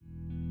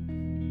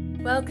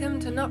Welcome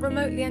to Not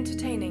Remotely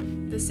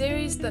Entertaining, the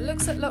series that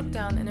looks at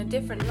lockdown in a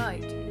different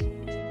light.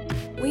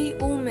 We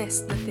all miss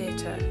the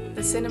theatre,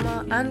 the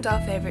cinema, and our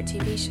favourite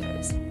TV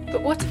shows.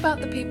 But what about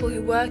the people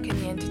who work in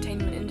the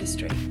entertainment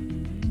industry?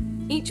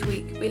 Each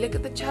week, we look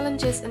at the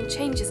challenges and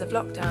changes of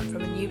lockdown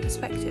from a new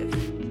perspective.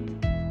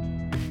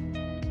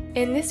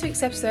 In this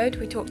week's episode,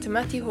 we talk to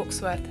Matthew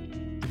Hawksworth.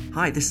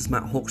 Hi, this is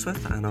Matt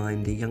Hawksworth, and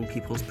I'm the Young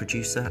People's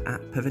producer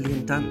at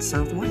Pavilion Dance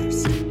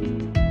Southwest.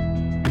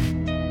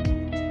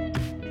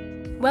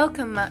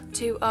 Welcome, Matt,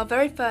 to our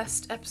very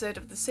first episode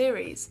of the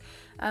series.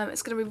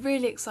 It's going to be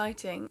really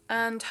exciting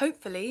and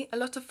hopefully a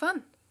lot of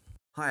fun.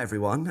 Hi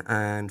everyone,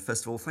 and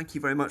first of all, thank you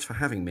very much for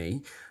having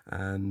me.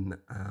 I'm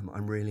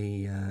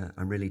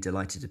really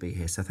delighted to be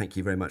here. So thank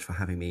you very much for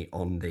having me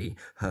on the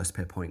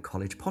Hurstpierpoint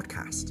College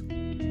podcast.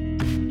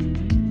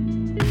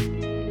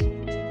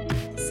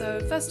 So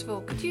first of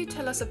all, could you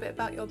tell us a bit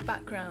about your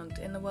background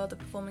in the world of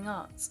performing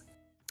arts?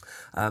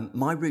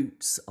 My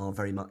roots are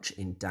very much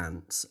in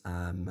dance.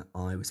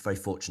 I was very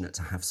fortunate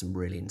to have some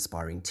really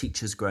inspiring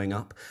teachers growing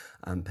up,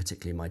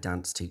 particularly my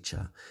dance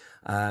teacher.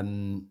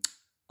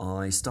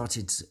 I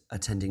started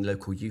attending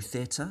local youth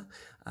theatre,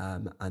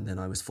 and then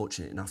I was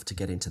fortunate enough to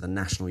get into the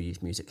National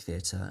Youth Music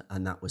Theatre,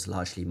 and that was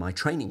largely my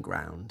training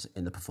ground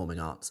in the performing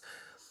arts.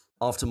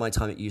 After my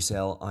time at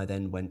UCL, I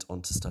then went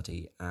on to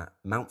study at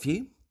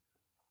Mountview,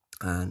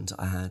 and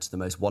I had the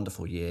most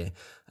wonderful year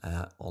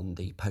on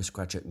the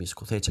postgraduate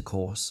musical theatre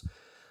course.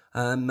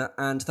 And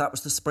that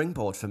was the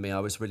springboard for me.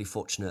 I was really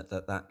fortunate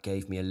that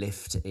gave me a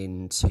lift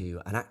into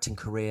an acting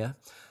career.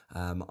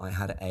 I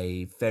had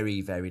a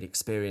very varied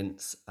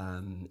experience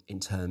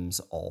in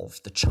terms of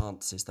the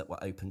chances that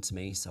were open to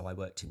me. So I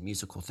worked in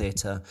musical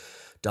theatre,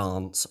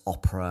 dance,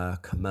 opera,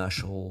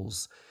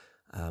 commercials.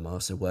 I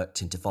also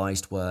worked in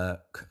devised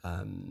work,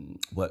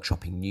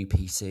 workshopping new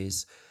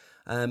pieces.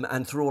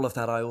 And through all of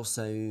that, I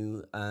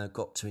also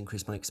got to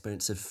increase my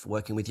experience of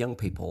working with young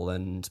people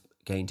and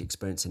gained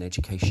experience in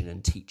education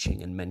and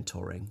teaching and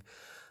mentoring.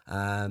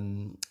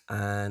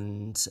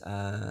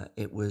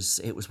 It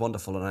was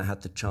wonderful, and I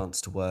had the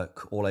chance to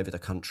work all over the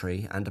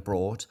country and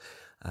abroad,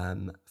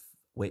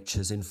 which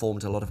has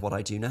informed a lot of what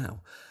I do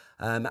now.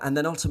 And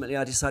then ultimately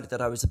I decided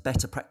that I was a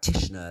better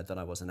practitioner than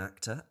I was an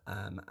actor,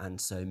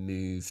 and so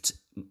moved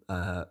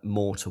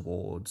more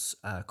towards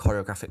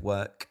choreographic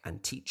work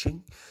and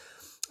teaching.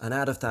 And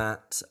out of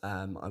that,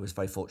 I was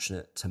very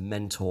fortunate to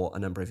mentor a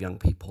number of young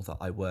people that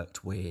I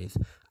worked with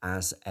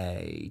as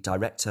a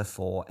director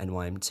for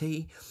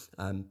NYMT,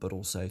 but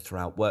also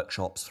throughout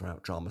workshops,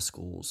 throughout drama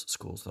schools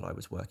that I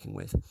was working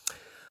with.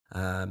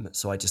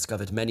 So I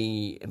discovered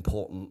many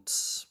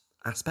important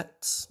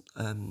aspects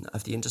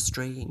of the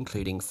industry,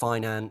 including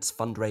finance,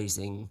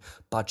 fundraising,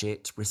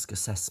 budget, risk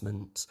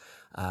assessment,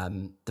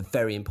 the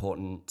very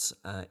important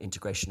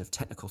integration of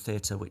technical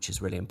theatre, which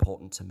is really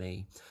important to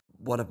me.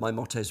 One of my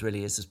mottos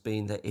really has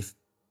been that if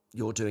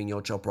you're doing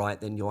your job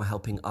right, then you're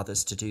helping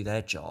others to do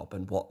their job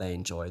and what they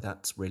enjoy.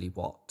 That's really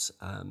what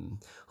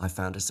I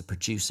found as a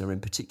producer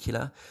in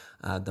particular.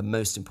 The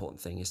most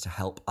important thing is to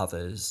help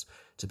others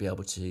to be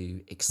able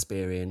to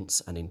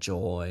experience and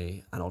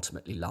enjoy and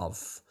ultimately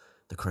love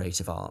the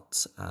creative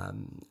arts.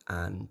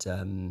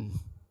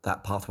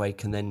 That pathway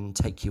can then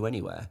take you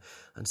anywhere.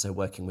 And so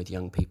working with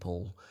young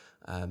people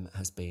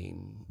has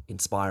been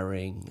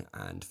inspiring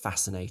and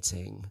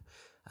fascinating,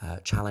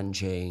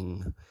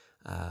 challenging,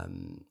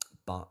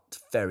 but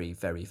very,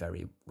 very,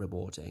 very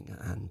rewarding.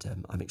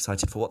 And I'm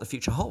excited for what the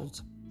future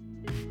holds.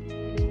 Can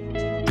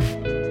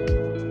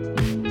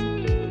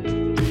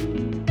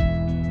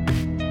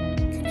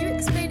you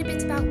explain a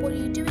bit about what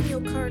you do in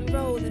your current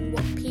role and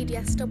what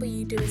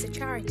PDSW do as a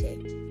charity?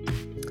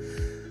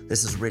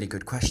 This is a really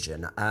good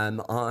question.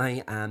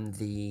 I am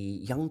the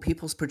Young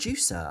People's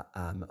producer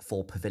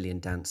for Pavilion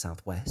Dance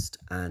Southwest,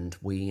 and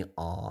we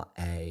are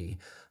a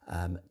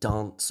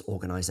dance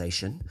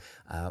organisation.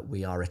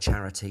 We are a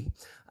charity,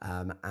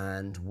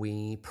 and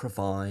we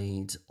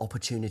provide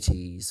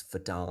opportunities for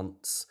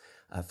dance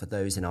for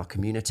those in our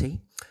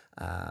community,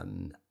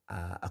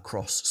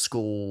 across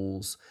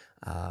schools,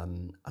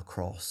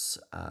 across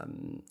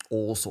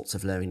all sorts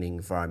of learning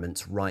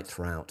environments right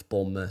throughout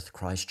Bournemouth,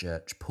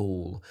 Christchurch,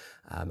 Poole,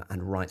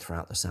 and right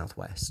throughout the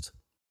Southwest.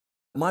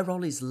 My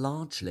role is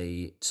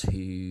largely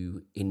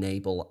to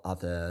enable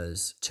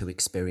others to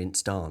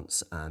experience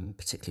dance,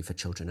 particularly for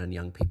children and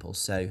young people.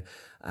 So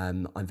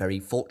I'm very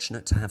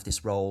fortunate to have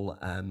this role.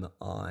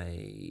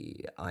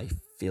 I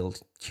feel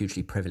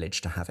hugely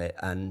privileged to have it,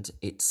 and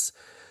it's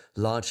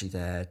largely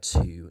there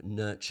to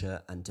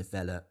nurture and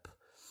develop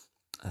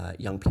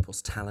young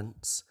people's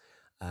talents,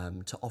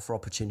 to offer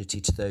opportunity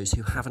to those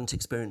who haven't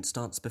experienced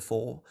dance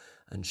before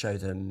and show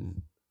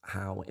them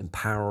how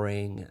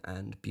empowering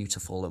and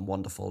beautiful and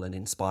wonderful and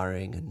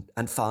inspiring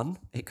and fun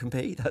it can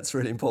be. That's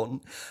really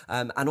important.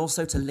 And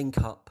also to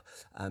link up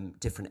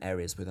different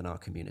areas within our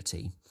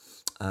community.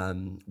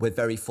 We're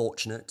very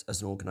fortunate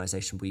as an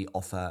organisation. We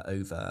offer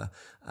over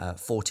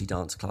 40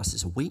 dance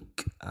classes a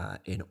week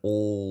in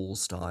all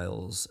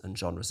styles and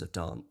genres of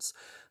dance.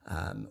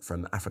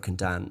 from African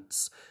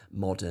dance,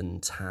 modern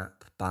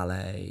tap,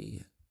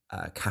 ballet,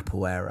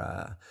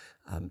 capoeira,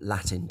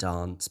 Latin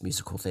dance,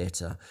 musical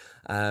theatre,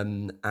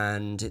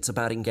 and it's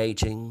about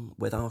engaging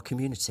with our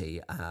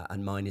community,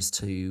 and mine is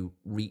to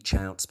reach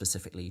out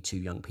specifically to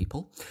young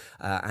people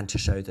and to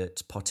show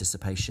that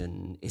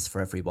participation is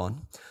for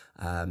everyone.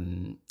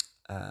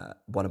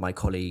 One of my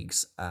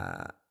colleagues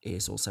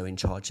is also in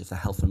charge of the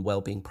health and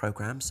wellbeing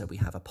program. So we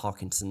have a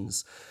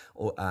Parkinson's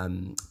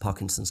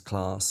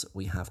class.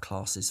 We have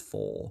classes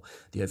for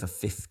the over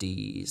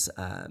 50s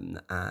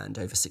and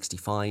over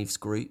 65s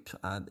group.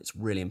 It's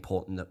really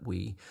important that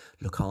we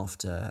look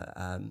after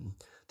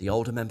the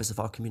older members of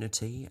our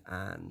community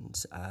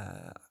and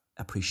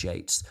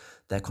appreciate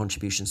their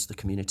contributions to the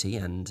community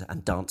and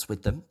dance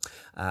with them.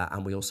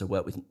 And we also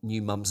work with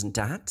new mums and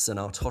dads and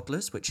our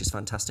toddlers, which is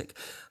fantastic.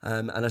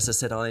 And as I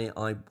said,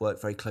 I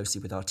work very closely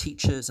with our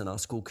teachers and our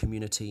school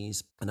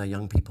communities and our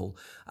young people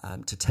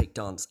to take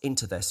dance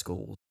into their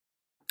schools.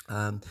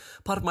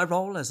 Part of my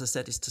role, as I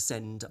said, is to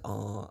send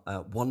our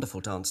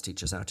wonderful dance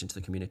teachers out into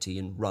the community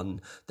and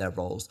run their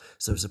roles.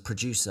 So as a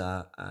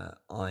producer,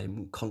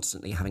 I'm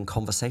constantly having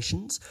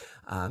conversations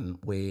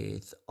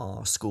with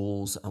our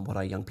schools and what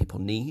our young people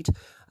need.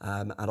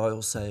 And I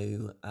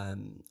also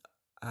am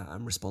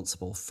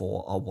responsible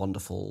for our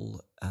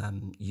wonderful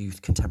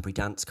youth contemporary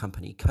dance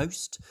company,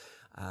 Coast,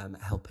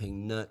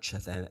 helping nurture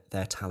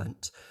their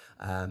talent.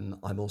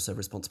 I'm also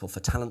responsible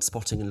for talent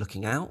spotting and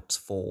looking out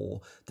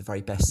for the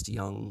very best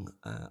young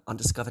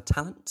undiscovered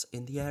talent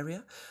in the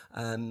area.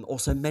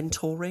 Also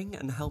mentoring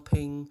and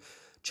helping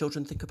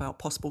children think about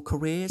possible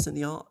careers in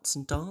the arts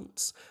and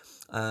dance.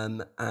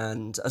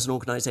 And as an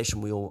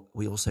organisation,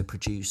 we also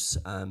produce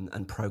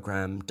and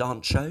programme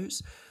dance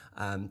shows.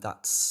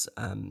 That's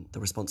the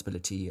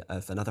responsibility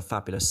of another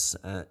fabulous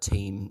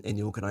team in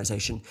the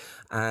organisation,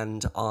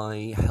 and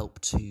I help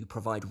to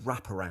provide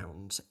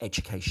wraparound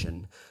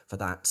education for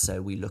that.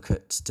 So we look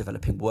at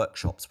developing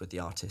workshops with the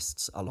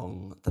artists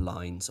along the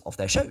lines of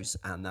their shows,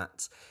 and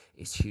that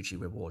is hugely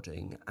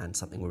rewarding and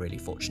something we're really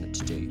fortunate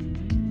to do.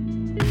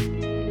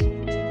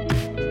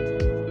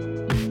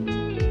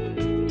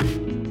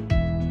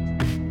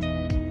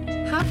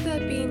 Have there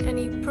been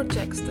any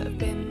projects that have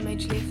been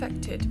majorly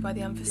affected by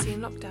the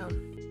unforeseen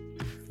lockdown?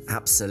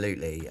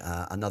 Absolutely.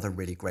 Another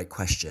really great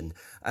question.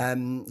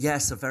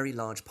 Yes, a very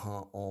large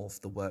part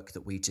of the work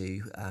that we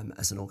do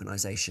as an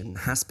organisation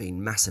has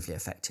been massively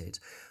affected.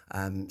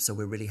 So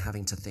we're really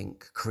having to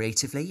think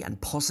creatively and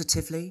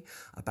positively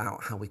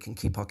about how we can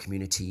keep our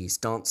communities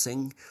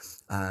dancing,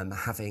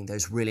 having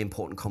those really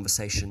important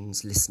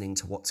conversations, listening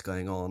to what's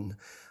going on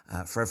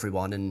for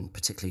everyone, and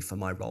particularly for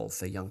my role,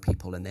 for young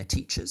people and their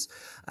teachers,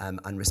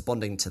 and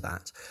responding to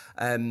that.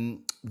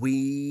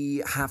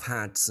 We have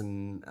had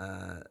some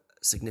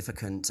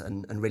significant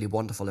and really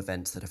wonderful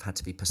events that have had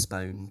to be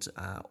postponed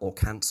or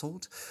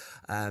cancelled.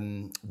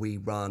 We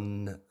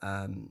run,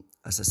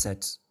 as I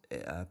said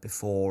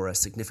before, a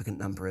significant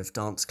number of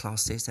dance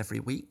classes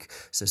every week.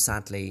 So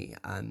sadly,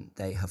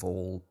 they have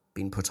all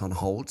been put on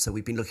hold. So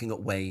we've been looking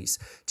at ways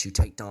to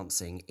take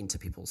dancing into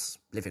people's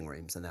living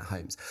rooms and their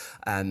homes.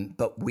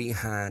 But we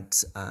had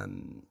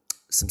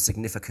some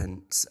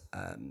significant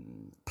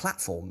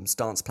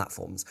dance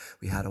platforms.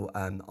 We had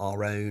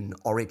our own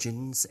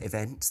Origins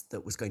event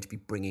that was going to be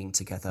bringing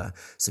together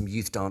some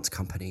youth dance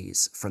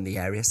companies from the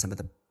area, some of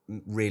the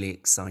really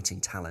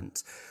exciting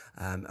talent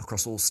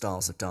across all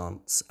styles of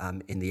dance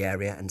in the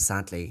area, and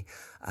sadly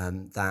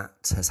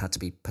that has had to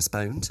be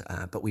postponed,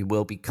 but we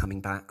will be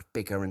coming back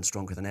bigger and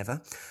stronger than ever.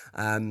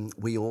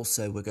 We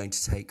also were going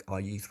to take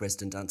our youth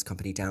resident dance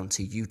company down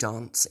to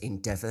UDance in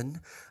Devon,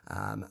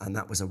 and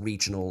that was a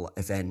regional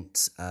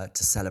event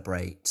to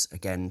celebrate,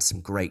 again,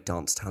 some great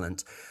dance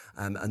talent,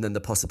 and then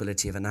the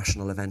possibility of a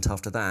national event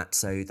after that.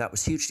 So that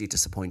was hugely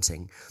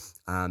disappointing.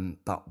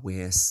 But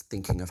we're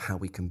thinking of how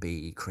we can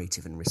be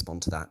creative and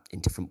respond to that in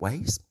different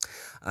ways.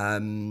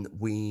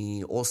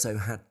 We also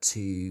had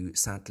to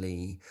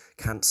sadly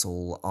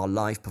cancel our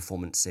live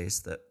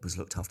performances that was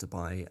looked after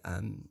by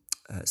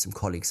some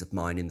colleagues of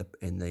mine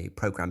in the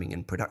programming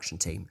and production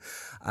team.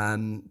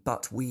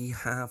 But we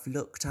have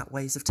looked at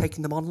ways of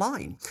taking them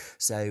online.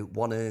 So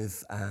one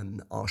of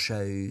our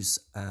shows,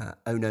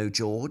 Oh No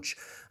George,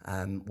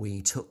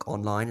 we took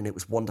online, and it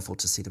was wonderful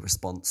to see the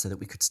response, so that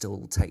we could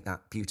still take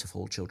that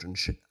beautiful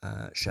children's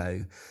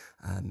show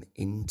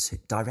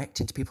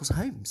into people's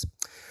homes.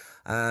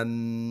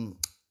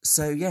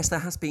 So yes, there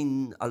has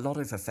been a lot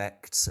of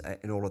effect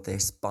in all of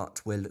this, but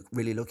we're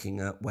really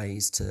looking at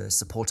ways to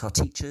support our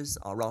teachers,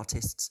 our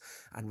artists,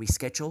 and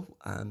reschedule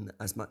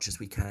as much as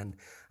we can,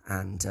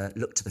 and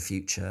look to the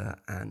future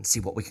and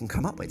see what we can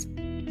come up with.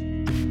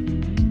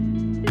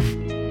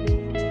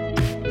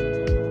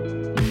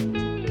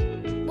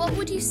 What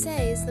would you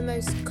say is the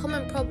most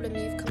common problem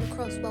you've come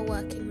across while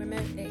working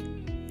remotely?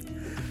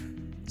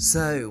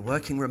 So,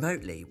 working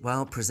remotely,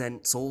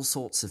 presents all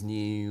sorts of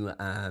new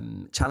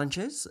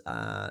challenges,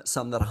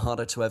 some that are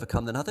harder to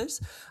overcome than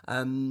others.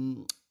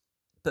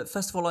 But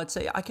first of all, I'd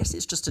say, I guess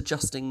it's just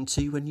adjusting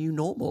to a new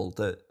normal.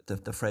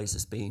 The phrase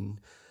has been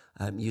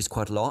used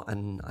quite a lot,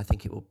 and I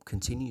think it will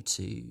continue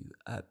to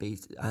be,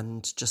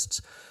 and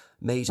just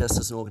made us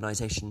as an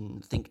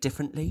organisation think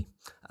differently,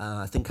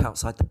 think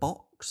outside the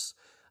box,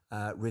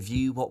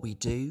 review what we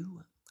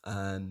do,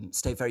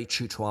 stay very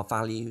true to our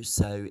values.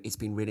 So it's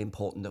been really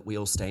important that we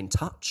all stay in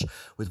touch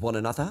with one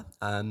another,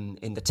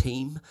 in the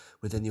team,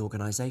 within the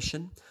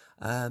organisation,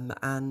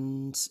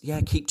 and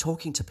keep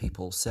talking to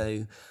people.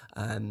 So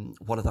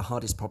one of the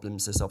hardest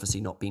problems has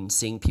obviously not been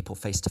seeing people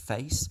face to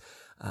face,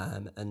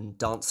 and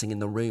dancing in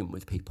the room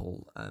with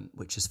people,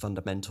 which is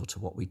fundamental to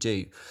what we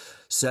do.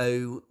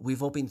 So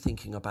we've all been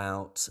thinking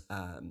about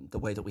the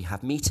way that we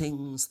have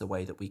meetings, the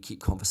way that we keep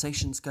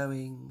conversations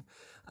going,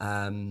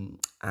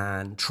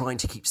 and trying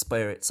to keep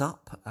spirits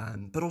up,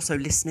 but also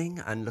listening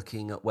and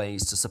looking at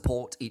ways to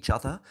support each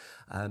other,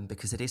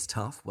 because it is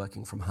tough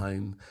working from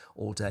home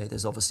all day.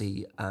 There's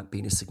obviously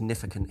been a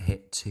significant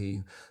hit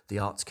to the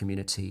arts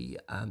community,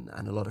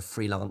 and a lot of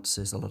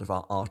freelancers, a lot of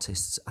our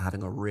artists are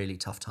having a really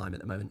tough time at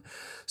the moment.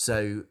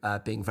 So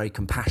being very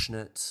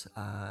compassionate,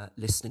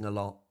 listening a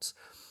lot,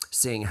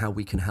 seeing how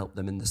we can help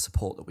them in the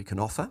support that we can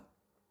offer.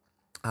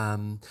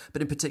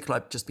 But in particular,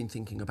 I've just been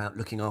thinking about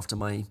looking after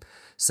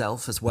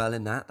myself as well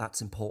in that.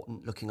 That's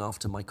important, looking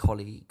after my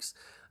colleagues,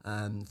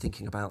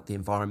 thinking about the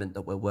environment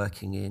that we're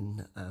working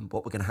in,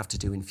 what we're going to have to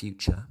do in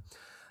future,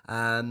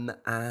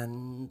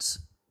 and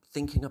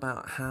thinking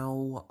about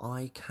how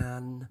I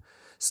can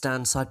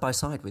stand side by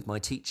side with my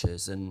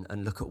teachers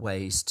and look at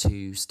ways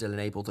to still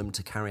enable them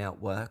to carry out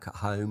work at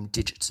home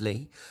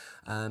digitally.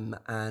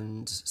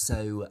 And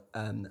so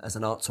as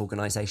an arts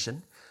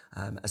organisation,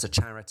 as a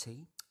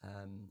charity,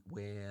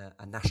 we're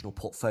a national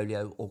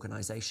portfolio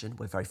organisation.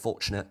 We're very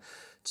fortunate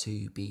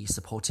to be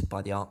supported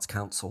by the Arts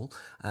Council.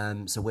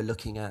 So we're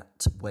looking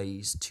at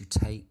ways to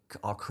take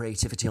our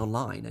creativity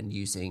online and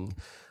using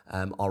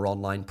our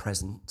online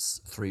presence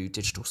through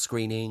digital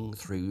screening,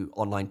 through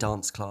online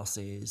dance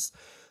classes,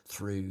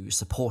 through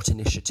support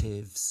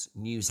initiatives,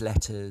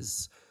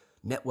 newsletters,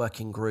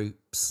 networking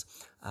groups,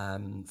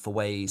 for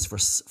ways for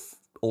us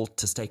all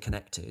to stay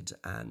connected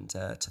and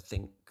to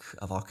think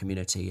of our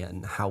community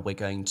and how we're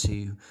going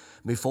to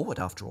move forward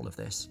after all of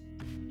this.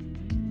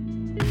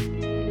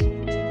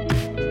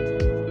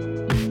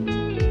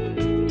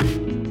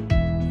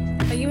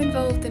 Are you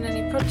involved in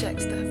any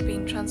projects that have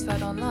been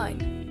transferred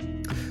online?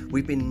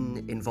 We've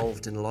been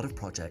involved in a lot of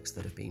projects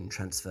that have been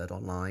transferred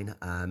online.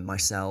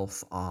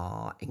 Myself,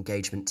 our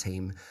engagement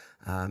team,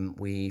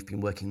 we've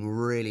been working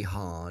really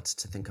hard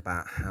to think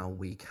about how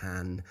we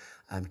can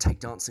take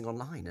dancing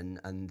online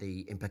and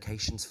the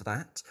implications for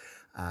that,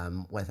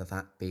 whether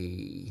that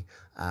be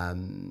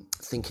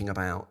thinking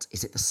about,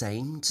 is it the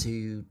same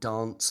to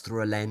dance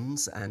through a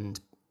lens and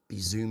be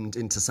zoomed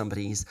into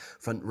somebody's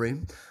front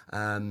room,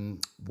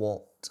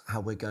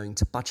 how we're going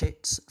to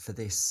budget for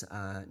this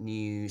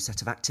new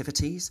set of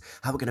activities,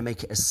 how we're going to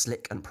make it as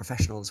slick and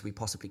professional as we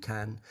possibly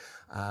can,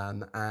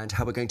 and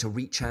how we're going to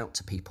reach out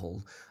to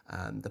people,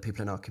 the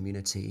people in our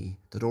community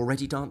that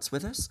already dance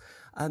with us,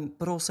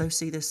 but also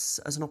see this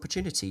as an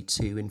opportunity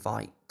to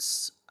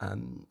invite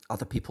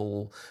other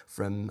people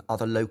from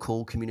other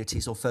local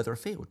communities or further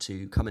afield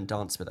to come and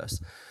dance with us.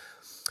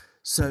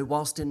 So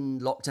whilst in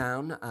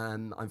lockdown,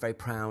 I'm very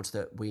proud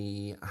that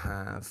we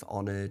have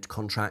honoured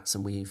contracts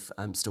and we've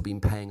still been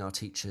paying our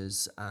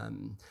teachers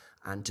and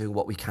doing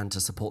what we can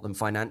to support them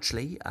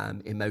financially,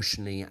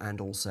 emotionally,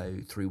 and also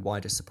through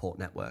wider support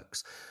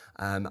networks,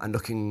 and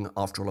looking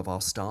after all of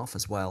our staff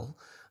as well,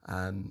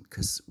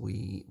 because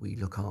we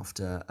look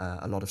after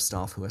a lot of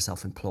staff who are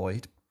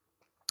self-employed,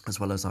 as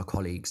well as our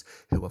colleagues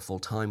who are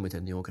full-time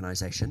within the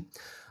organisation.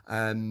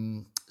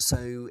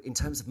 So in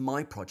terms of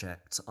my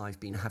project, I've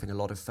been having a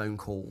lot of phone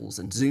calls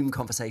and Zoom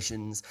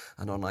conversations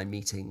and online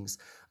meetings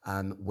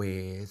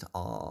with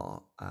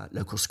our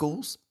local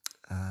schools,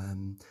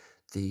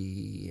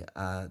 the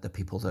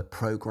people that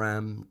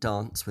program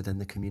dance within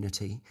the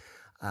community,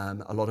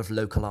 a lot of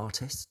local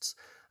artists,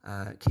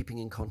 keeping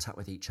in contact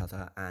with each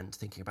other and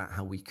thinking about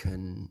how we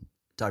can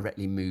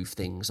directly move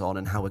things on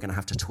and how we're going to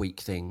have to tweak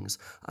things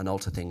and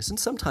alter things. And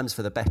sometimes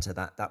for the better,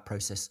 that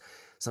process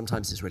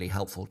sometimes is really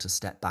helpful to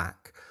step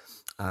back,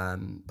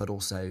 but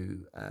also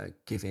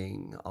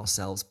giving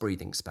ourselves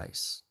breathing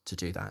space to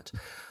do that.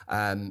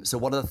 So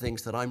one of the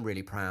things that I'm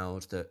really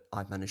proud that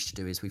I've managed to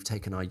do is we've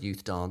taken our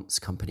youth dance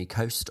company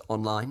Coast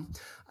online.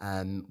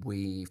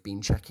 We've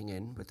been checking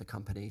in with the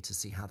company to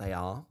see how they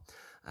are,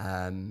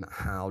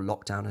 how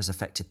lockdown has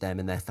affected them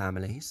and their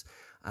families,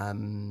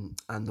 and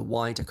the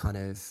wider kind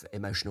of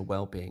emotional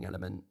well-being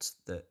element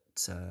that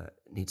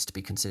needs to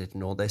be considered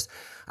in all this,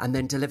 and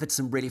then delivered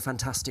some really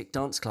fantastic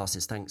dance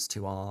classes thanks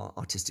to our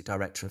artistic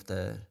director of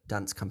the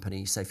dance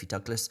company, Sophie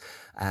Douglas.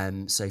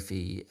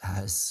 Sophie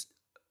has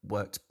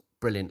worked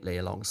brilliantly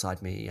alongside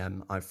me.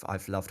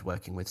 I've loved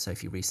working with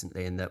Sophie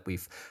recently in that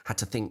we've had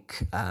to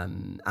think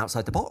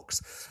outside the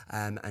box,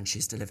 and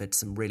she's delivered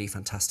some really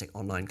fantastic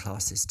online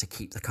classes to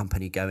keep the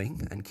company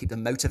going and keep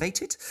them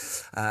motivated,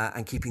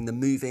 and keeping them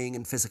moving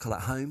and physical at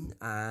home.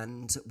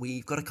 And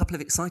we've got a couple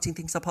of exciting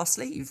things up our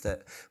sleeve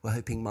that we're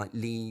hoping might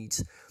lead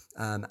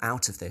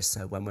out of this.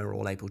 So when we're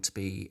all able to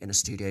be in a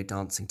studio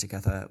dancing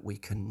together, we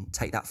can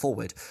take that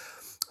forward.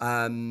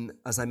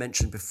 As I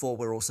mentioned before,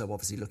 we're also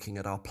obviously looking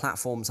at our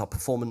platforms, our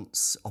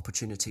performance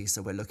opportunities.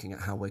 So we're looking at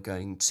how we're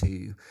going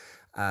to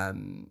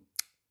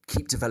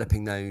keep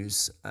developing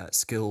those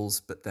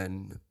skills, but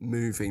then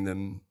moving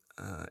them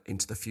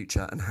into the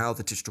future, and how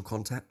the digital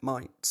content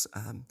might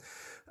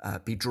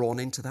be drawn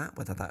into that,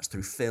 whether that's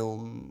through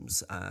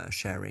films,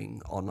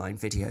 sharing online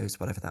videos,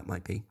 whatever that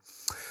might be.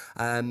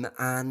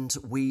 And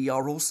we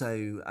are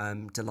also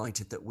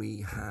delighted that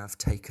we have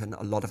taken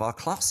a lot of our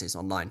classes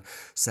online.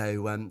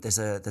 So there's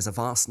a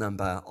vast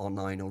number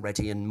online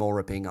already, and more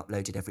are being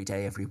uploaded every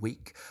day, every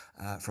week,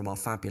 from our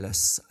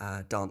fabulous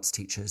dance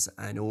teachers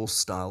and all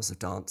styles of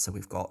dance. So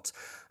we've got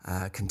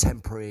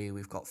contemporary,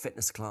 we've got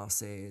fitness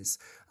classes,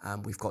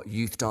 we've got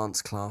youth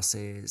dance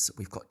classes,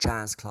 we've got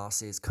jazz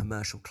classes,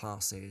 commercial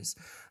classes,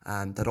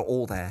 that are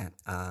all there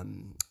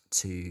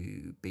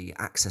to be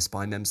accessed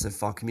by members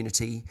of our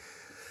community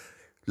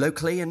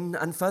locally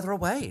and further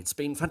away. It's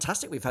been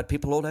fantastic. We've had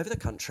people all over the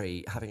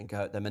country having a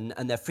go at them,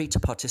 and they're free to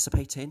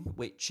participate in,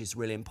 which is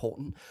really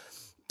important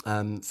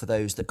for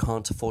those that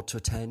can't afford to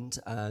attend.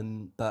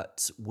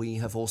 But we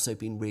have also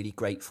been really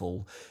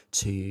grateful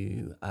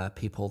to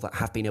people that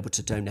have been able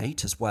to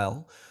donate as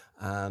well,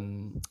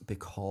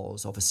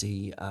 because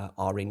obviously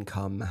our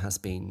income has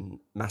been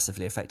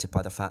massively affected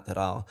by the fact that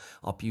our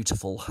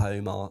beautiful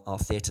home, our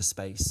theatre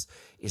space,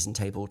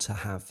 isn't able to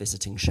have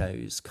visiting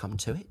shows come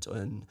to it,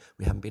 and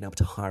we haven't been able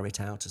to hire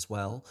it out as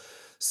well.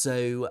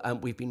 So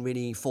we've been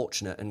really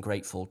fortunate and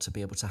grateful to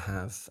be able to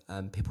have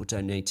people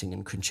donating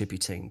and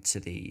contributing to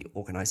the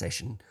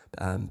organisation,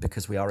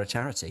 because we are a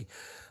charity,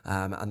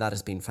 and that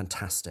has been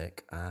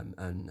fantastic,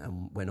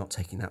 and we're not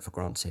taking that for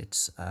granted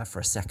for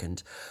a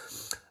second.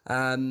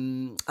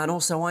 And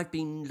also I've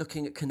been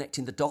looking at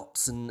connecting the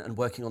dots and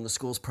working on the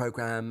schools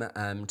programme,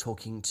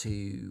 talking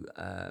to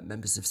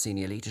members of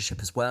senior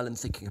leadership as well, and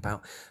thinking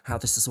about how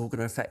this is all going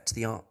to affect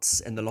the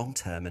arts in the long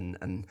term,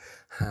 and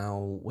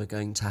how we're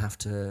going to have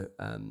to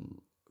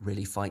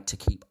really fight to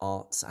keep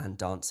arts and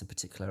dance in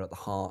particular at the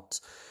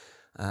heart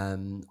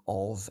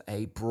of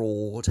a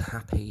broad,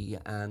 happy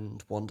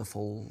and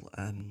wonderful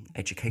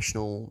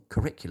educational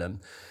curriculum.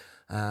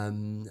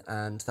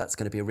 And that's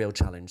going to be a real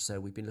challenge. So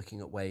we've been looking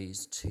at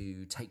ways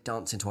to take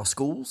dance into our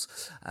schools,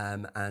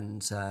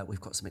 and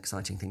we've got some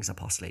exciting things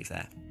up our sleeve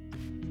there.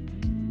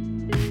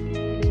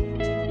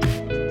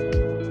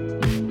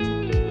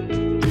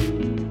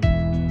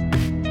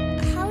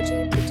 How do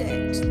you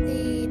predict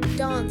the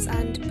dance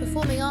and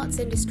performing arts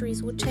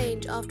industries will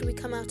change after we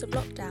come out of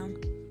lockdown?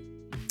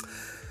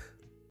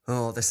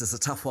 Oh, this is a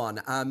tough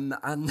one. And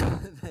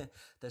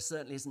there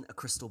certainly isn't a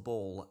crystal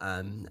ball,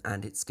 and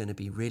it's going to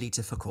be really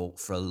difficult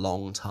for a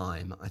long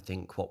time. I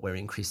think what we're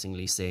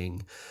increasingly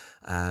seeing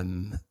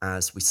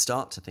as we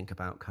start to think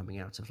about coming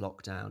out of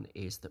lockdown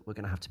is that we're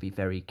going to have to be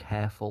very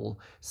careful,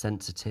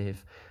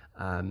 sensitive,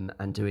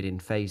 and do it in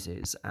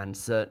phases. And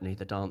certainly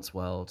the dance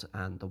world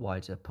and the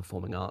wider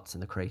performing arts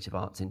and the creative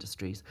arts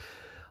industries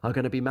are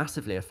going to be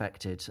massively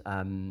affected,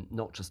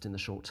 not just in the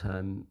short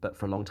term, but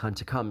for a long time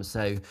to come.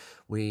 So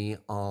we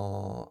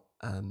are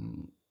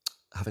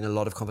having a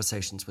lot of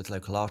conversations with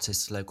local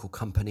artists, local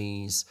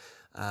companies,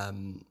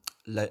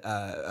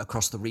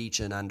 across the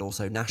region and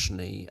also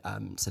nationally,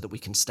 so that we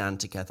can stand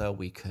together,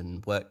 we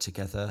can work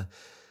together,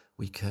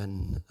 we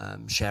can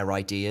share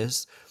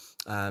ideas,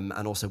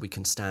 and also we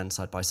can stand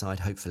side by side,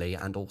 hopefully,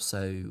 and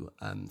also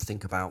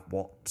think about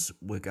what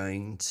we're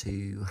going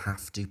to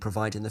have to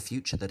provide in the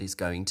future that is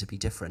going to be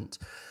different.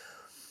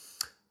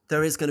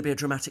 There is going to be a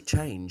dramatic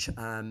change.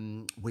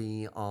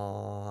 We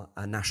are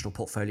a national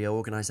portfolio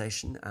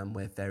organisation, and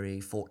we're very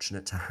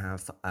fortunate to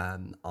have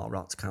our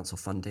Arts Council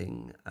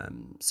funding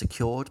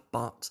secured,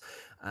 but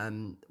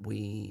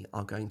we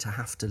are going to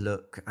have to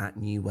look at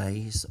new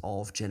ways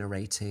of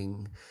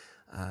generating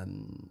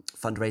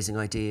fundraising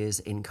ideas,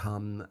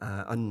 income,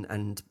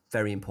 and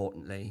very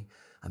importantly,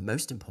 and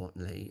most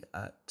importantly,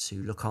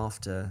 to look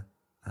after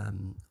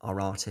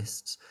our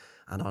artists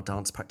and our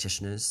dance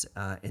practitioners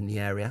in the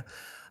area,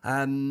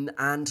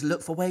 and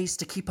look for ways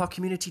to keep our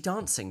community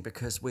dancing,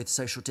 because with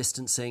social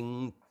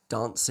distancing,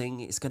 dancing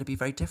is going to be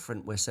very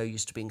different. We're so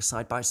used to being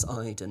side by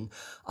side and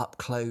up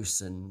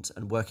close and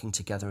working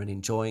together and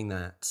enjoying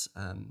that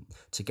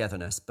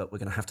togetherness, but we're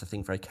going to have to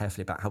think very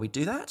carefully about how we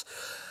do that.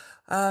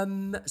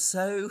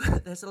 So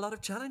there's a lot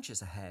of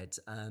challenges ahead,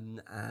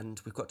 and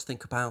we've got to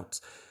think about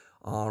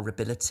our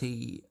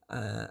ability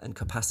and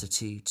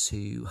capacity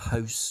to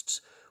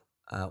host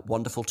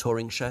wonderful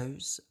touring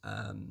shows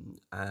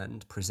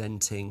and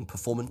presenting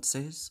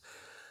performances.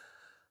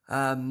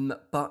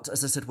 But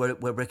as I said, we're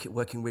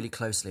working really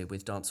closely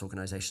with dance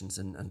organisations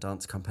and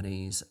dance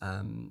companies,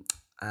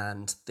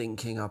 and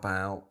thinking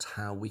about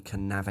how we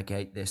can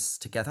navigate this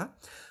together,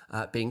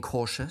 being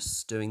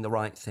cautious, doing the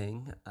right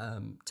thing,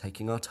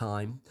 taking our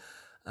time,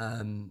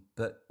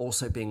 but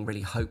also being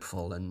really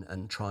hopeful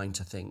and trying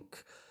to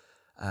think,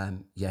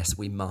 yes,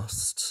 we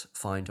must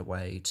find a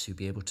way to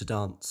be able to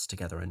dance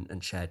together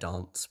and share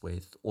dance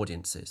with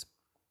audiences.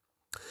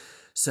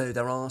 So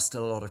there are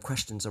still a lot of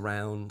questions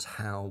around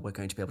how we're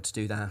going to be able to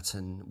do that,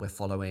 and we're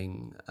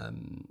following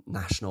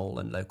national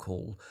and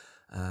local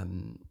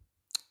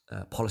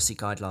policy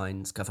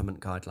guidelines, government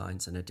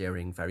guidelines, and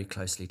adhering very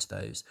closely to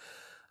those.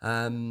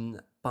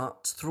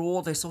 But through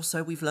all this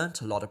also, we've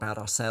learnt a lot about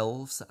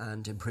ourselves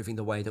and improving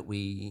the way that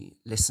we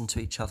listen to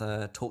each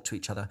other, talk to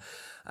each other.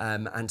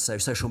 And so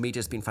social media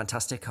has been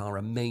fantastic. Our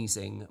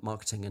amazing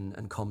marketing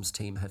and comms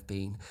team have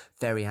been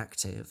very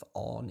active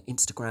on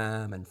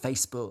Instagram and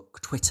Facebook,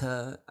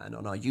 Twitter, and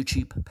on our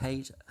YouTube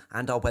page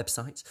and our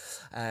website.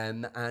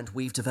 And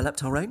we've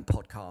developed our own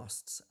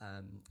podcasts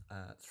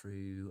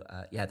through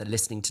the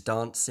Listening to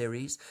Dance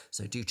series.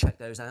 So do check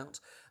those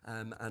out.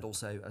 And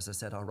also, as I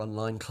said, our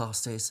online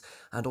classes,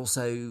 and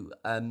also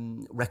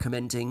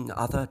recommending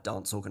other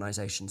dance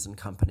organisations and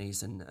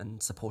companies,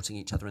 and supporting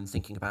each other and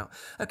thinking about,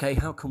 okay,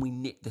 how can we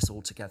knit this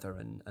all together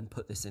and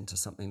put this into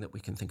something that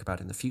we can think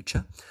about in the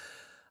future.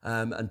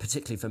 And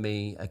particularly for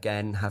me,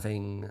 again,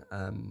 having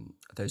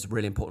those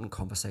really important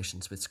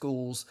conversations with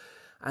schools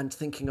and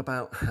thinking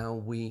about how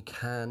we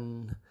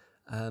can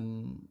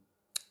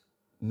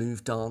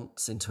move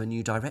dance into a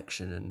new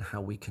direction, and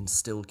how we can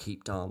still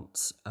keep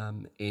dance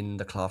in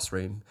the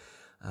classroom,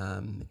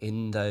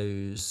 in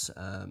those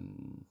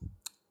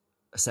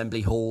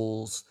assembly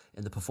halls,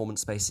 in the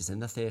performance spaces, in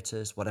the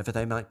theatres, whatever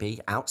they might be,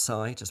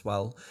 outside as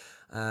well.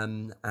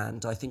 And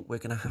I think we're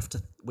going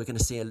to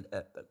see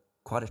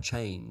quite a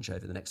change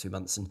over the next few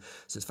months, and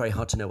so it's very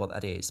hard to know what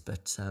that is.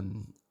 But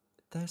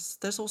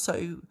there's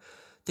also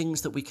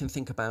things that we can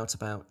think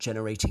about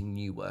generating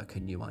new work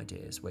and new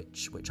ideas,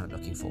 which I'm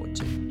looking forward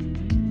to.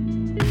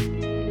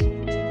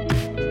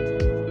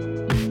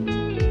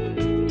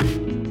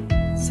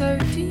 So,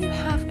 do you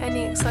have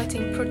any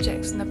exciting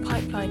projects in the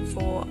pipeline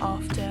for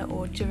after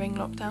or during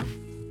lockdown?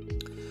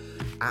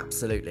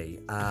 Absolutely.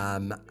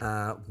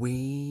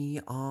 We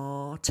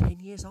are 10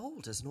 years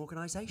old as an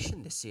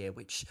organisation this year,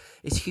 which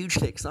is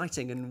hugely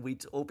exciting, and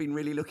we'd all been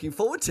really looking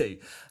forward to.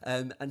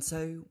 And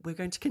so we're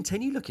going to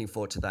continue looking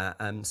forward to that.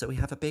 So we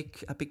have a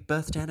big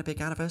birthday and a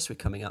big anniversary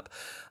coming up.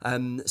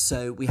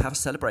 So we have a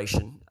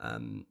celebration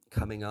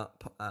coming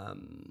up.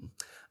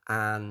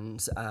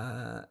 And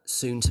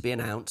soon to be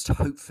announced,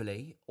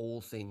 hopefully,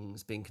 all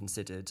things being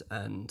considered,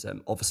 and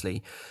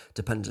obviously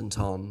dependent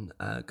on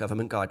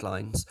government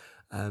guidelines,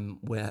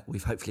 where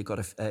we've hopefully got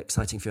an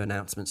exciting few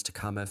announcements to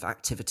come of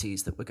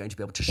activities that we're going to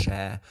be able to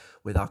share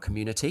with our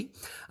community,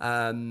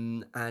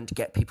 and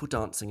get people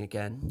dancing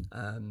again.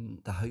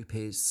 The hope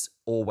is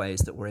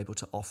always that we're able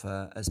to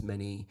offer as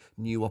many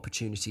new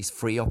opportunities,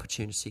 free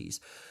opportunities,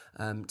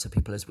 to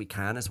people as we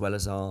can, as well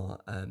as our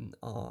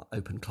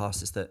open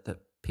classes that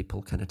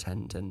people can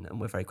attend, and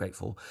we're very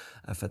grateful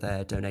for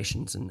their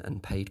donations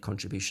and paid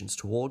contributions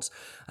towards,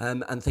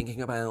 and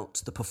thinking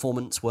about the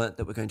performance work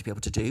that we're going to be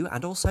able to do,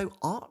 and also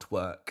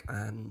artwork.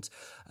 And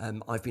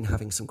I've been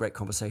having some great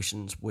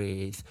conversations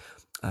with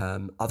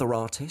other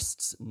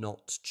artists,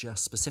 not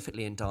just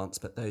specifically in dance,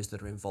 but those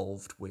that are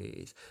involved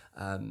with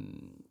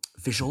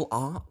visual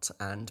art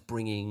and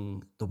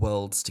bringing the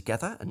worlds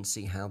together, and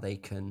see how they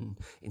can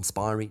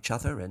inspire each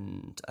other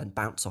and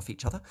bounce off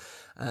each other.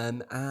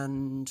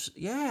 And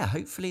yeah,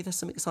 hopefully there's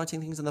some exciting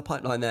things in the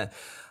pipeline there.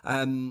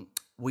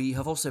 We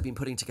have also been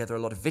putting together a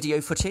lot of video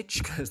footage,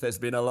 because there's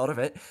been a lot of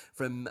it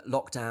from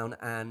lockdown,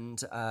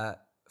 and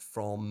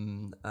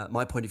from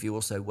my point of view,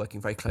 also working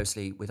very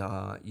closely with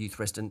our youth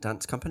resident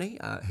dance company,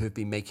 who have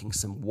been making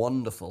some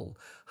wonderful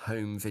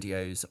home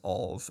videos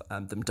of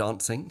them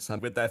dancing, some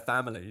with their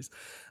families,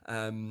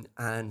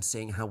 and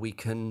seeing how we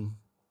can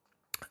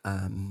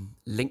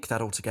link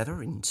that all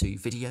together into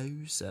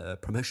videos,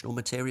 promotional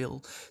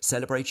material,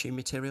 celebratory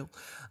material.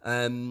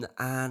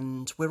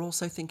 And we're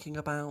also thinking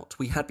about,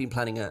 we had been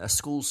planning a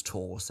schools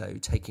tour, so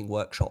taking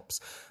workshops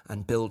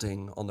and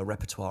building on the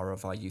repertoire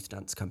of our youth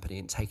dance company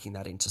and taking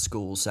that into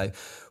schools. So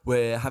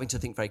we're having to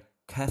think very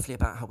carefully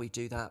about how we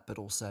do that, but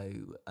also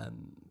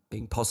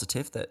being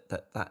positive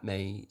that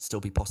may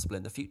still be possible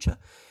in the future.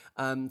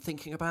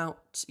 Thinking about,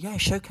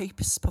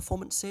 showcase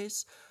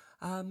performances,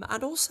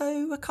 and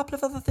also a couple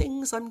of other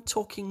things. I'm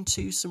talking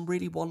to some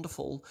really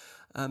wonderful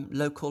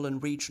local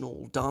and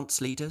regional dance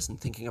leaders, and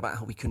thinking about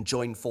how we can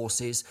join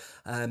forces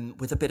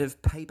with a bit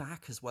of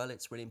payback as well.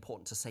 It's really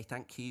important to say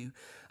thank you,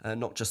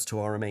 not just to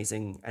our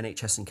amazing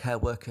NHS and care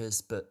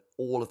workers, but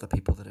all of the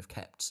people that have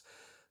kept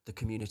the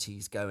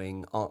communities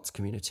going, arts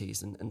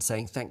communities, and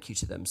saying thank you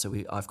to them. So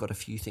I've got a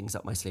few things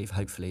up my sleeve,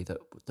 hopefully,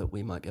 that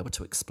we might be able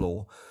to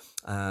explore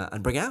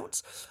and bring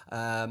out.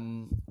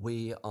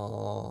 We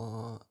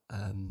are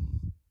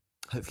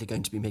hopefully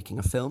going to be making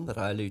a film that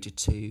I alluded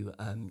to,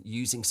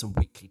 using some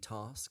weekly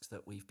tasks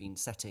that we've been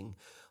setting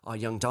our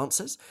young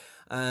dancers.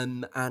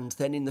 And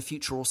then in the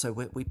future also,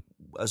 we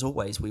as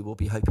always, we will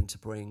be hoping to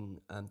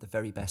bring the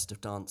very best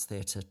of dance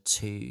theatre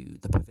to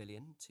the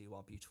Pavilion, to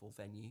our beautiful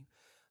venue.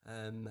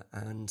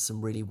 And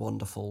some really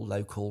wonderful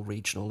local,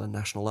 regional and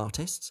national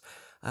artists.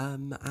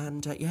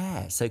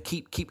 So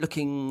keep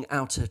looking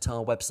out at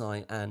our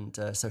website and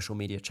social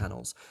media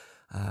channels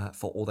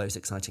for all those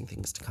exciting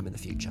things to come in the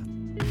future.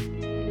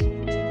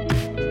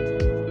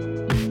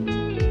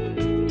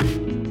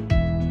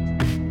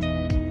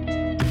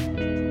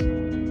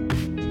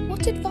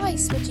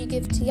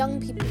 give to young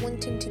people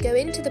wanting to go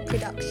into the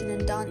production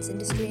and dance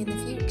industry in the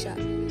future,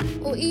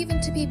 or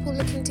even to people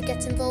looking to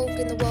get involved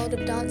in the world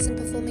of dance and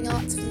performing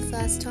arts for the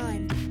first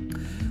time?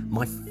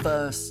 My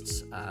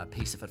first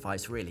piece of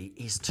advice really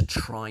is to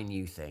try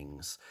new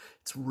things.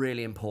 It's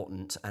really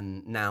important,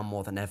 and now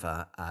more than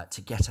ever,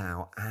 to get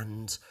out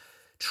and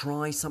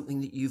try something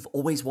that you've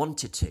always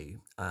wanted to,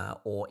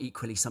 or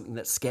equally something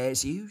that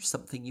scares you,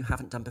 something you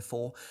haven't done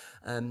before.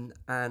 And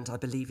I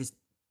believe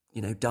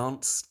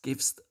dance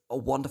gives a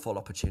wonderful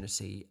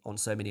opportunity on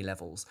so many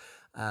levels,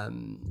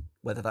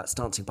 whether that's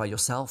dancing by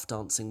yourself,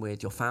 dancing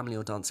with your family,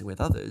 or dancing with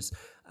others.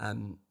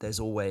 There's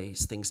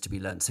always things to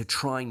be learned. So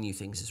trying new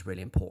things is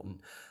really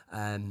important.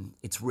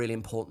 It's really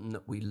important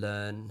that we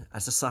learn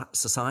as a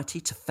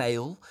society to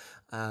fail,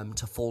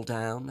 to fall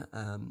down,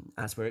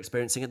 as we're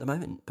experiencing at the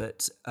moment.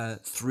 But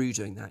through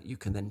doing that, you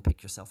can then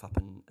pick yourself up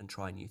and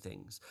try new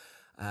things.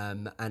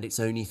 And it's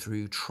only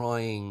through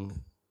trying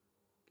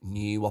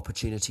new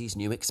opportunities,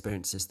 new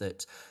experiences,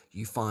 that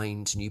you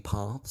find new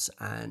paths,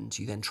 and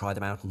you then try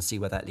them out and see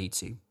where that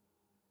leads you.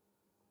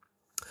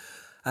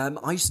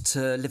 I used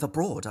to live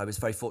abroad. I was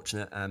very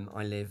fortunate.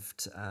 I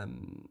lived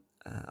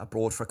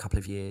abroad for a couple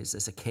of years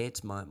as a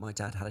kid. My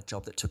dad had a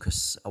job that took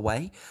us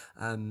away,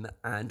 and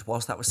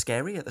whilst that was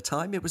scary at the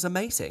time, it was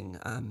amazing,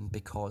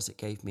 because it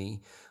gave me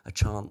a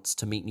chance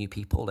to meet new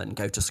people and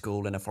go to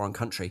school in a foreign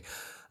country.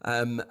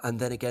 And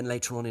then again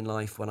later on in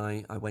life, when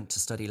I went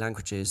to study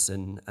languages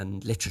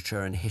and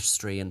literature and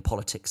history and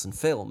politics and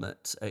film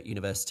at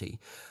university,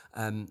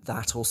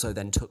 that also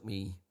then took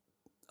me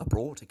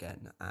abroad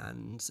again,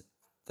 and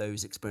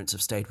those experiences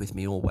have stayed with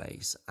me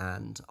always.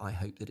 And I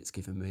hope that it's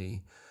given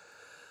me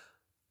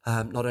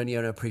not only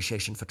an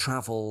appreciation for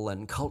travel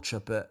and culture,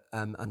 but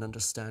an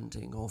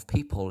understanding of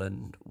people.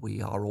 And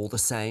we are all the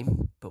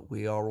same, but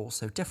we are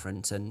also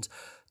different. And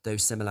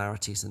those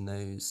similarities and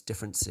those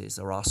differences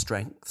are our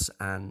strengths.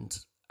 And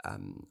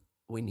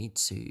we need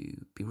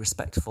to be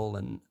respectful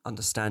and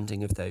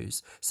understanding of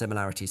those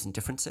similarities and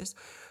differences.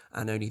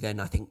 And only then,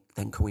 I think,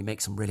 then can we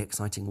make some really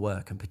exciting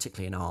work, and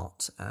particularly in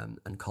art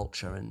and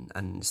culture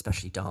and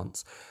especially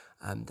dance.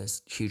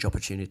 There's huge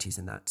opportunities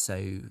in that.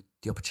 So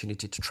the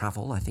opportunity to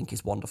travel, I think,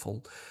 is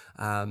wonderful.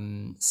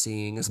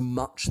 Seeing as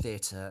much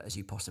theatre as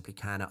you possibly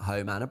can at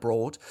home and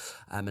abroad,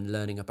 and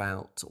learning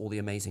about all the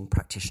amazing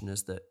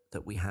practitioners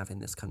that we have in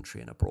this country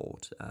and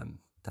abroad.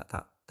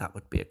 That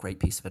would be a great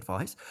piece of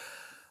advice.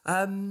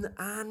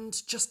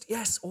 And just,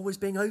 yes, always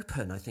being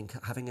open. I think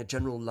having a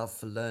general love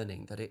for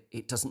learning, that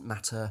it doesn't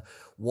matter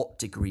what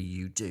degree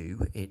you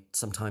do. It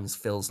sometimes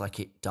feels like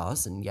it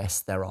does. And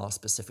yes, there are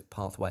specific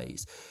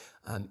pathways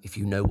if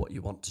you know what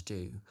you want to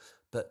do.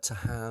 But to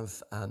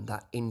have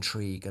that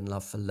intrigue and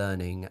love for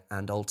learning,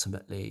 and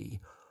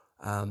ultimately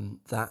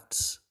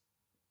that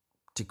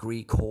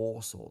degree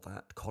course or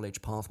that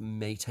college path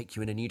may take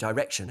you in a new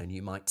direction, and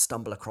you might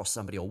stumble across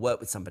somebody or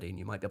work with somebody, and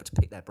you might be able to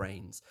pick their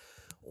brains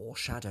or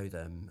shadow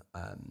them,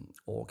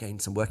 or gain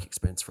some work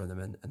experience from them,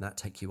 and that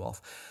take you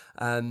off.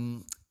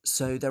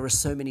 So there are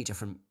so many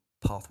different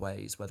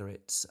pathways, whether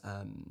it's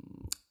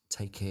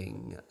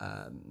taking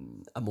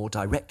a more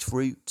direct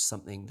route,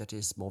 something that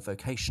is more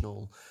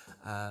vocational,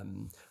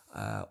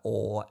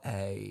 or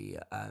a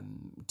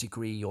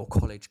degree or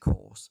college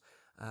course.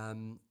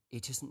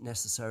 It isn't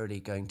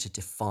necessarily going to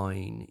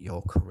define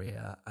your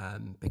career,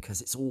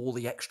 because it's all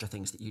the extra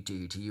things that you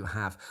do. Do you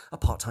have a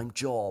part-time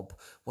job?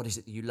 What is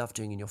it that you love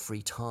doing in your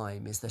free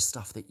time? Is there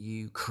stuff that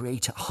you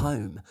create at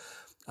home?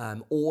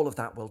 All of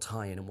that will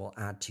tie in and will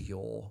add to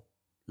your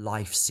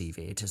life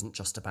CV. It isn't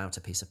just about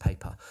a piece of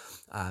paper,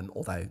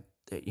 although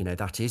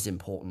that is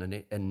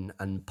important,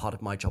 and part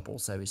of my job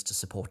also is to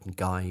support and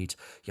guide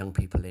young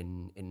people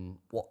in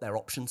what their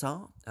options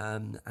are,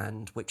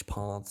 and which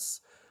paths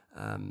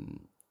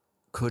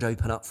could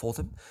open up for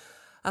them.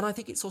 And I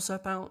think it's also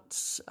about,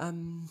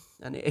 and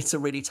it's a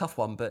really tough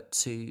one, but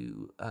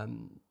to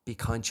be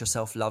kind to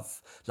yourself,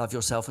 love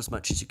yourself as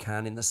much as you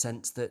can, in the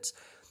sense that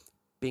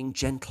being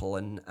gentle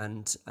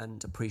and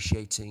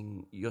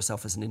appreciating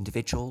yourself as an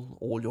individual,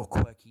 all your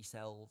quirky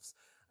selves,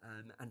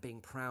 and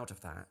being proud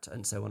of that.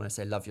 And so when I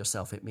say love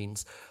yourself, it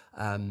means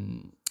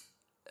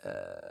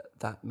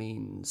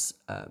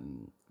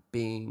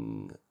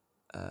being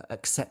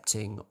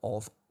accepting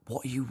of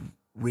what you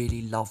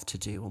really love to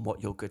do and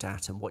what you're good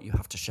at and what you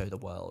have to show the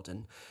world,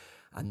 and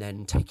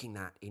then taking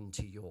that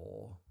into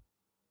your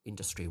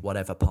industry,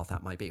 whatever path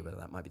that might be, whether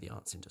that might be the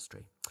arts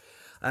industry.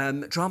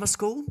 Drama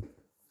school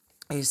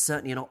is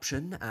certainly an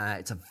option.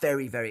 It's a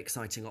very, very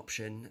exciting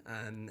option,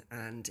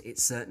 and it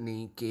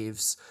certainly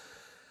gives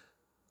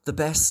the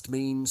best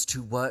means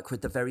to work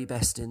with the very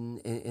best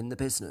in the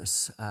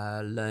business,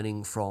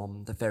 learning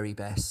from the very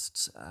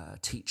best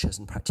teachers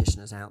and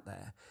practitioners out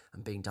there,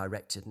 and being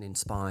directed and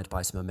inspired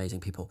by some amazing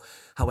people.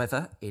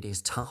 However, it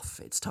is tough.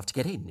 It's tough to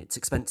get in. It's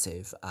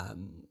expensive.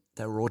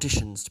 There are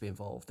auditions to be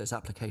involved. There's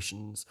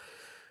applications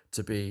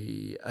to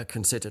be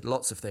considered,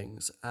 lots of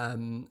things.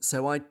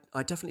 So I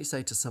definitely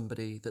say to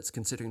somebody that's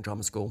considering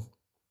drama school,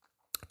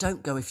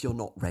 don't go if you're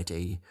not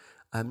ready.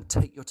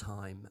 Take your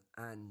time,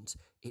 and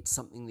it's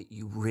something that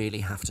you really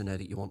have to know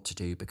that you want to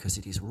do, because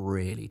it is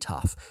really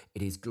tough.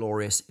 It is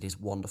glorious, it is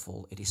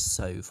wonderful, it is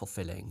so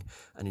fulfilling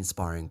and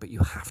inspiring, but you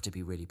have to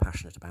be really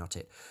passionate about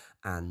it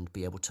and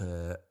be able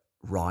to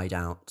ride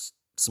out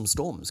some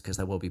storms, because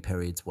there will be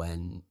periods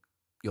when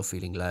you're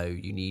feeling low,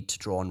 you need to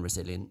draw on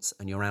resilience,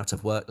 and you're out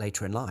of work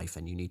later in life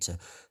and you need to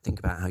think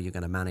about how you're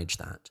going to manage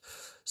that.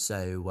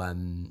 So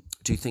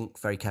do think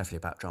very carefully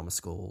about drama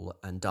school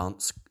and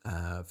dance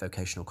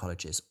vocational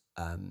colleges,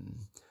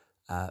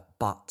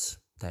 but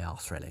they are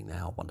thrilling. They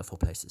are wonderful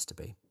places to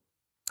be.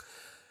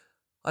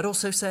 I'd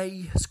also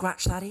say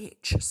scratch that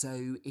itch.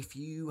 So if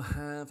you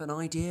have an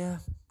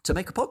idea to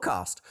make a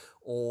podcast,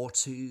 or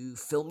to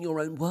film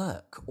your own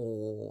work,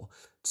 or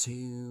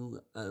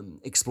to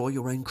explore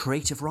your own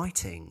creative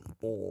writing,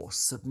 or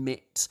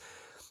submit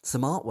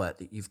some artwork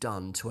that you've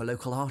done to a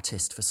local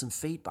artist for some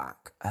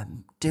feedback,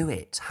 do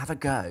it, have a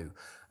go.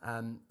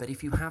 But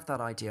if you have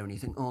that idea and you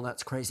think, oh,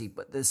 that's crazy,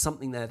 but there's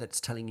something there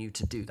that's telling you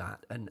to do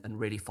that, and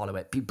really follow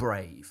it, be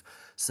brave,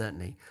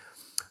 certainly.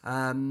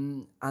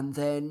 And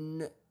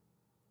then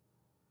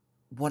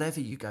whatever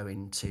you go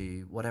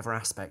into, whatever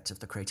aspect of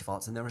the creative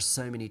arts, and there are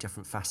so many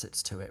different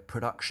facets to it: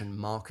 production,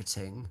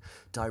 marketing,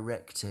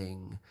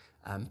 directing,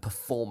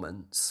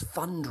 performance,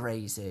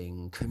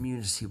 fundraising,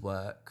 community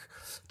work,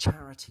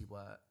 charity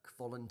work,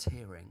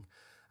 volunteering,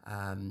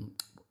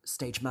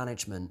 stage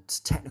management,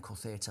 technical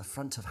theatre,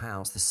 front of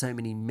house. There's so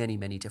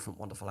many different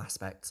wonderful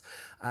aspects.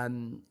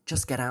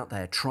 Just get out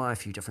there, try a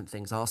few different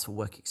things, ask for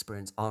work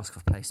experience, ask for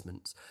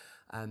placements.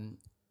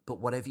 But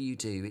whatever you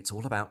do, it's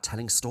all about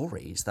telling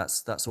stories.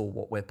 That's all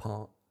what we're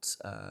part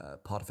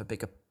of a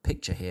bigger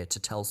picture here, to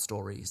tell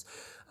stories,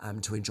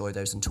 to enjoy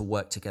those and to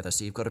work together.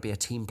 So you've got to be a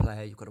team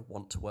player, you've got to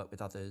want to work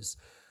with others.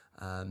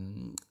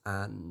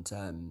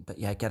 But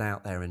yeah, get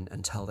out there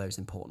and tell those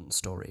important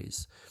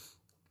stories.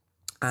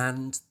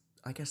 And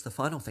I guess the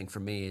final thing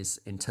from me is,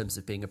 in terms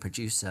of being a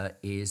producer,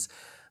 is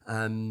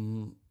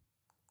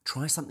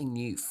try something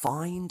new.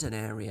 Find an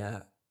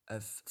area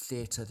of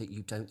theatre that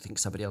you don't think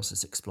somebody else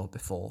has explored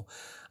before,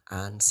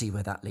 and see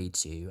where that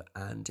leads you.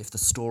 And if the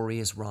story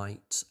is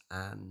right,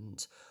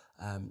 and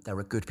there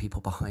are good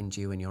people behind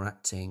you, and you're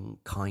acting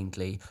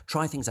kindly,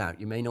 try things out.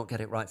 You may not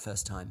get it right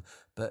first time,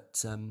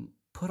 but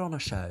put on a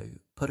show,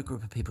 put a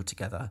group of people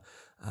together,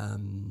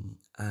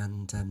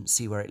 and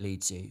see where it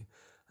leads you.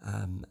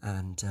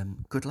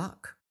 And good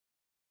luck.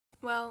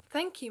 Well,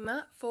 thank you,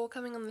 Matt, for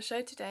coming on the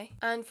show today,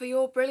 and for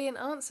your brilliant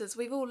answers.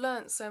 We've all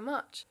learnt so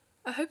much.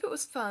 I hope it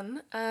was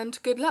fun, and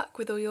good luck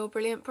with all your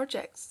brilliant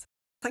projects.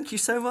 Thank you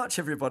so much,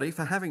 everybody,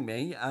 for having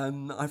me.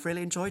 I've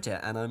really enjoyed it,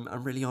 and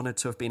I'm really honoured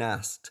to have been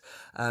asked.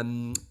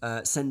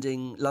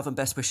 Sending love and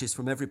best wishes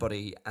from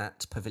everybody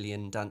at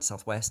Pavilion Dance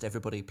Southwest.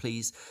 Everybody,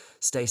 please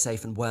stay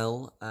safe and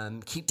well.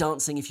 Keep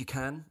dancing if you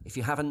can. If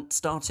you haven't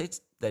started,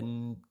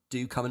 then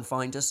do come and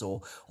find us,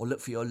 or look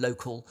for your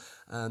local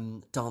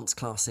dance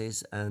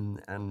classes.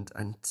 And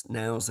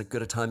now's as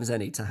good a time as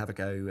any to have a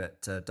go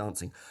at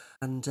dancing.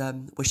 And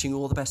wishing you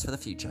all the best for the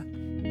future.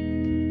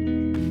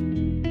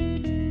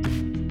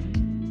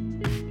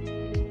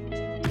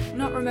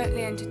 Not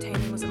Remotely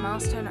Entertaining was a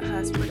Milestone at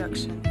Hearst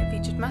production. It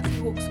featured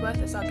Matthew Hawksworth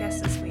as our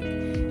guest this week.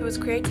 It was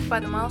created by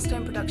the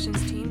Milestone Productions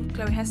team: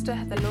 Chloe Hester,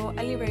 Heather Law,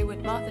 Ellie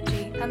Raywood, Martha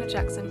G, Hannah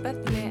Jackson, Beth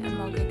Lear and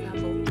Margot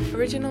Campbell.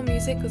 Original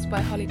music was by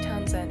Holly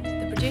Townsend.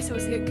 The producer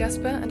was Luke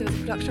Gasper, and it was a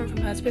production from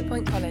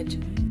Hurstpierpoint College.